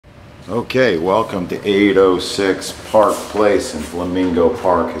Okay, welcome to 806 Park Place in Flamingo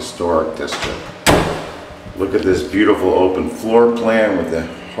Park Historic District. Look at this beautiful open floor plan with the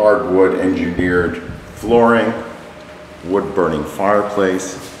hardwood engineered flooring, wood burning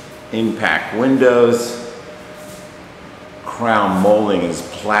fireplace, impact windows, crown molding is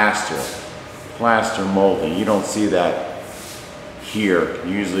plaster molding. You don't see that here.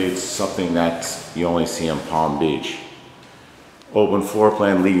 Usually it's something that you only see in Palm Beach. Open floor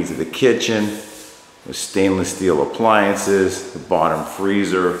plan leading to the kitchen with stainless steel appliances, the bottom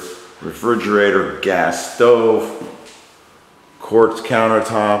freezer, refrigerator, gas stove, quartz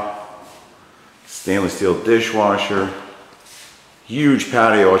countertop, stainless steel dishwasher, huge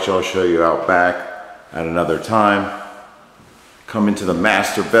patio, which I'll show you out back at another time. Come into the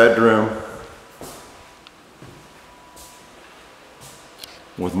master bedroom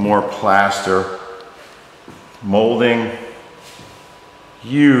with more plaster molding.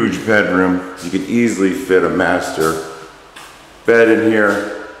 Huge bedroom. You could easily fit a master bed in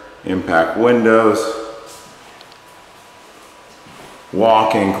here. Impact windows.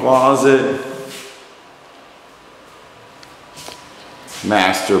 Walk-in closet.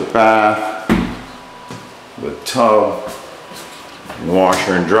 Master bath with tub,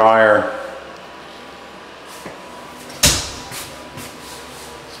 washer and dryer.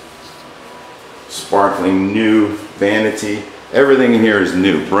 Sparkling new vanity. Everything in here is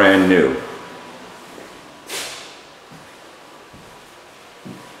new, brand new.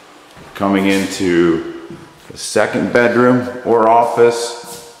 Coming into the second bedroom or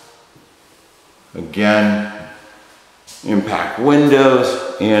office. Again, impact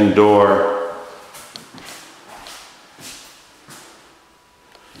windows and door.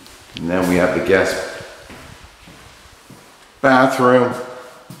 And then we have the guest bathroom.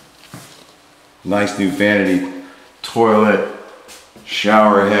 Nice new vanity toilet.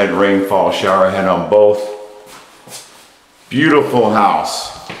 Shower head, rainfall shower head on both. Beautiful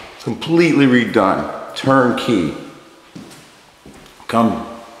house, completely redone, turnkey. Come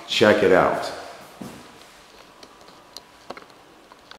check it out.